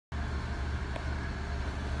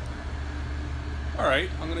Alright,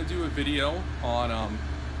 I'm going to do a video on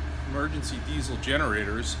emergency diesel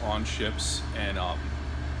generators on ships and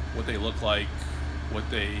what they look like, what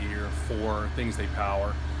they are for, things they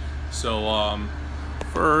power. So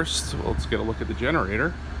first, let's get a look at the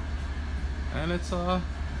generator. And it's not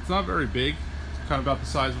very big. It's kind of about the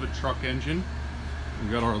size of a truck engine.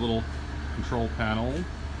 We've got our little control panel,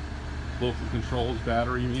 local controls,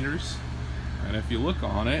 battery meters. And if you look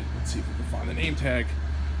on it, let's see if we can find the name tag.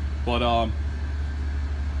 But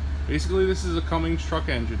basically this is a Cummins truck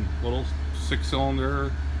engine, little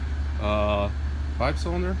 6-cylinder,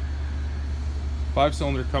 5-cylinder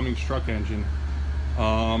Cummins truck engine.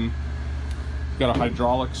 Got a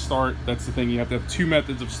hydraulic start. That's the thing, you have to have two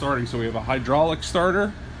methods of starting. So we have a hydraulic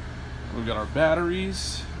starter, we've got our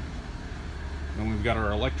batteries, and we've got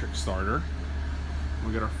our electric starter.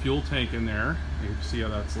 We've got our fuel tank in there. You can see how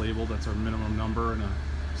that's labeled. That's our minimum number and a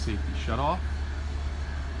safety shutoff.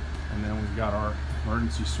 And then we've got our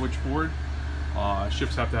emergency switchboard.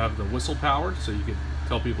 Ships have to have the whistle powered, so you can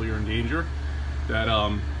tell people you're in danger. That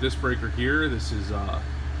this breaker here, this is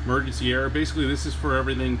emergency air. Basically, this is for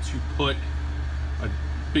everything to put a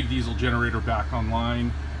big diesel generator back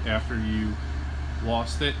online after you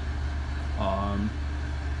lost it.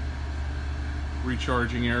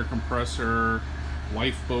 Recharging air compressor,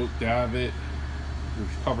 lifeboat davit, which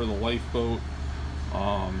cover the lifeboat,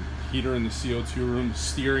 heater in the CO2 room,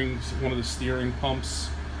 steering, one of the steering pumps,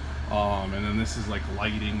 and then this is like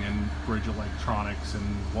lighting and bridge electronics and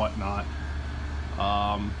whatnot.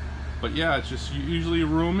 But yeah, it's just usually a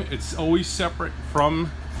room. It's always separate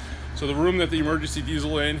from, so the room that the emergency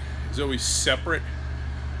diesel in is always separate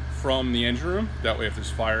from the engine room. That way if there's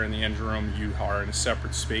fire in the engine room, you are in a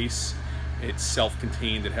separate space. It's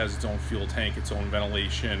self-contained. It has its own fuel tank, its own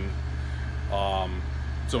ventilation,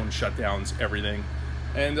 its own shutdowns, everything.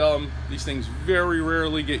 And these things very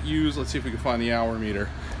rarely get used. Let's see if we can find the hour meter.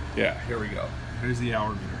 Yeah, here we go. Here's the hour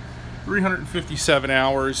meter. 357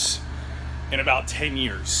 hours in about 10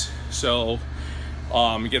 years. So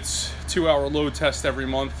it gets 2-hour load test every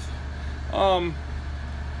month.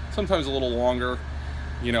 Sometimes a little longer.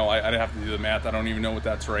 You know, I'd have to do the math. I don't even know what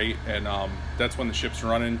that's right. And that's when the ship's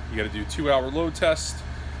running. You got to do 2-hour load test,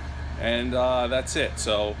 and that's it.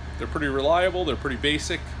 So they're pretty reliable. They're pretty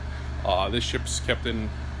basic. This ship's kept in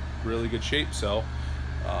really good shape. So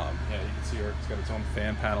yeah, you can see it's got its own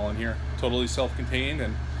fan panel in here. Totally self-contained,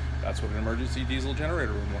 and that's what an emergency diesel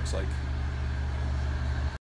generator room looks like.